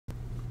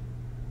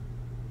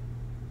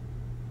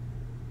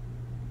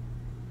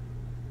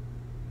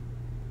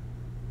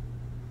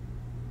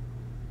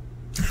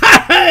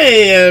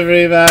Hey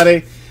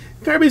everybody,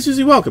 Firebase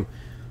Susie, welcome.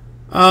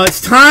 It's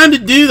time to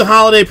do the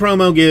holiday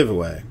promo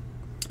giveaway.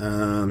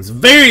 It's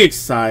very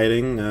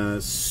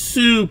exciting,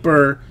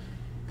 super.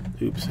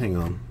 Oops, hang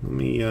on. Let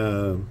me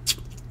let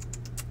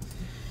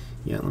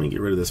me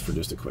get rid of this for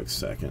just a quick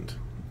second.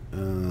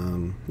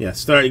 Go ahead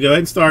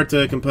and start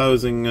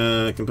composing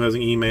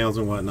emails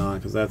and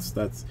whatnot, because that's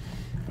all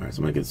right. So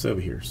I'm gonna get this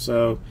over here.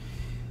 So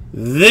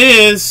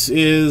this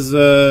is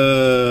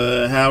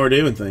how we're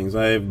doing things.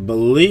 I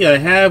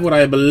have what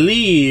I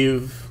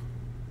believe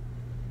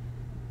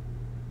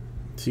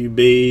to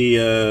be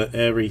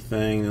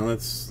everything. Now I'm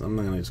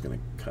just gonna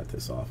cut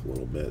this off a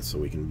little bit so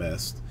we can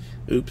best.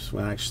 Oops.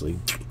 Well, actually,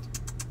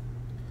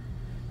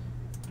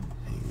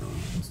 hang on.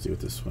 Let's do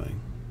it this way.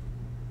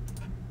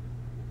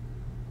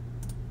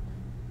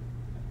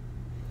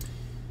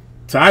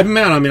 Type them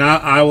out. I mean,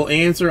 I will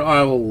answer.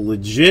 I will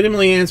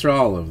legitimately answer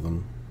all of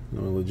them.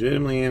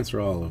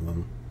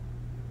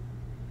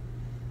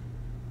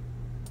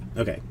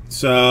 Okay,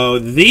 so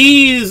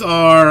these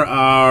are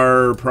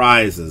our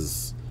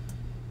prizes.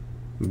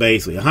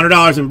 Basically,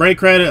 $100 in break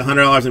credit,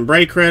 $100 in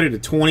break credit, a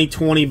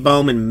 2020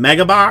 Bowman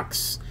Mega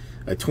Box,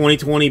 a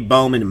 2020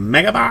 Bowman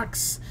Mega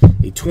Box,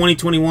 a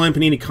 2021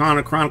 Panini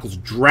Chronicles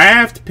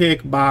Draft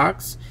Pick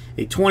Box,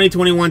 a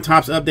 2021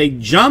 Topps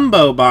Update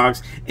Jumbo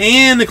Box,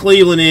 and the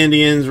Cleveland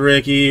Indians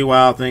Ricky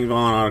Wild Thing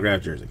Vaughn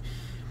autographed jersey.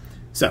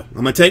 So I'm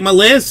gonna take my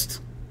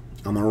list,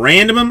 I'm gonna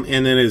random them,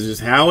 and then it's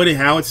just how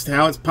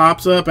it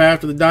pops up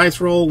after the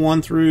dice roll.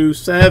 1 through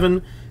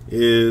 7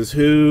 is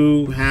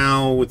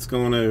how it's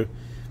gonna.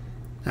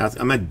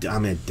 I'm a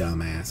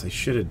dumbass. I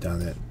should have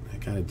done it. I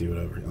gotta do it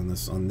over on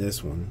this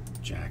one,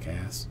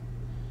 jackass,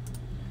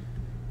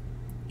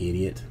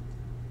 idiot.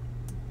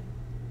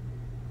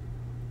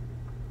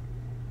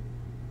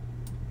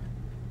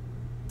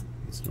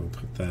 So we'll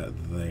put that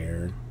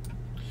there.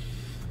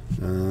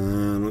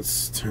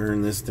 Let's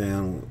turn this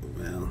down.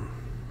 Well,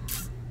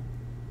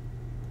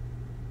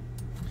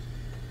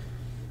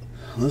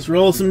 let's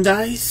roll some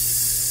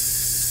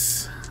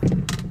dice.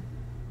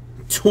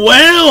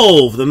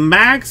 12! The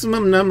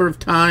maximum number of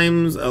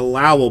times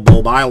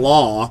allowable by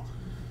law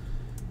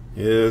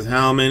is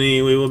how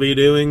many we will be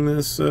doing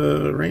this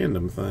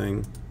random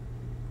thing.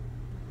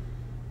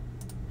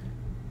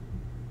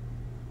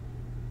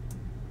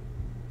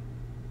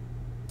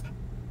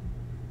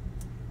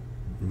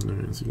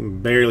 Alright, so you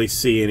can barely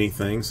see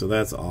anything, so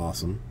that's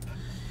awesome.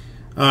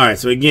 Alright,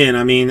 so again,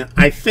 I mean,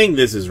 I think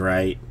this is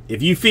right.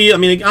 If you feel, I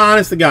mean,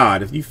 honest to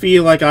God, if you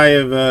feel like I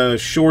have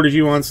shorted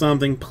you on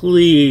something,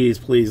 please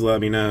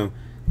let me know.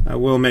 I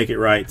will make it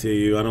right to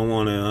you. I don't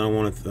want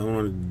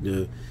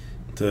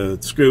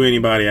to screw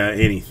anybody out of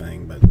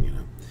anything, but you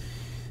know.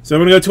 So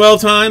I'm gonna go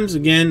 12 times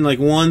again, like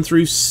 1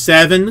 through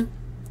 7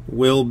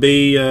 will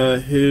be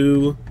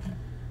who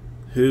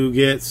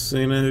gets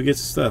the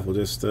stuff. We'll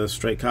just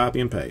straight copy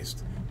and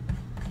paste.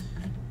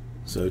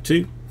 So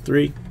 2,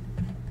 3.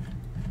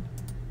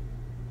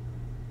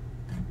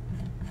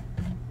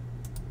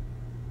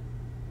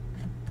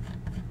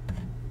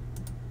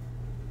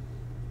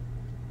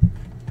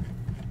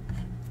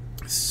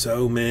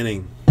 So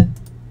many.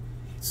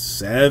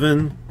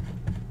 7,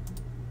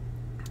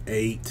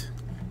 8,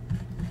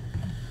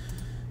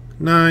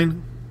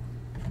 9,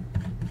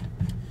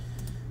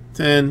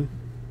 10,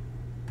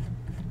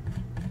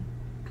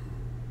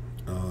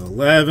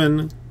 11,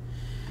 and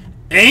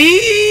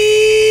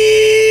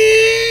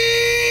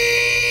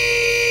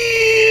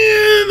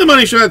the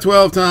money shot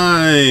 12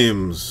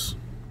 times.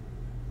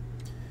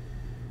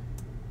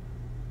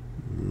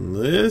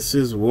 This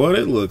is what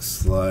it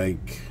looks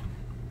like.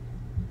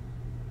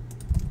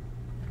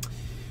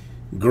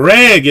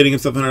 Greg getting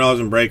himself $100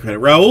 in break credit.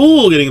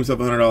 Raul getting himself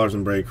 $100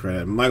 in break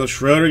credit. Michael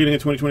Schroeder getting a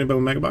 2020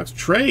 Bowman Mega Box.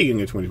 Trey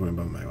getting a 2020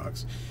 Bowman Mega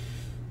Box.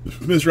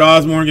 Mr.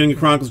 Osborne getting a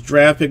Chronicles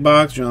Draft Pick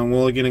Box. John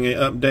Woolley getting an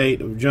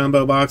update of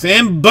Jumbo Box.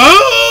 And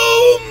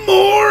Bo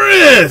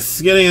Morris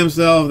getting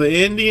himself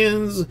the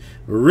Indians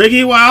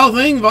Ricky Wild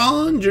Thing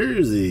Vaughn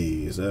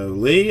jersey. So,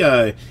 Lee,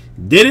 I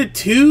did it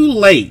too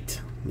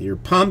late. Your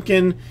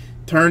pumpkin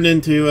turned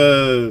into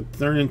a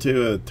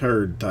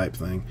turd type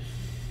thing.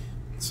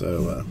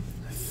 So,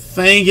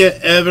 thank you,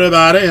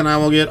 everybody, and I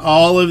will get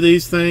all of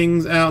these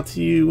things out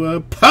to you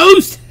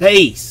post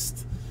haste.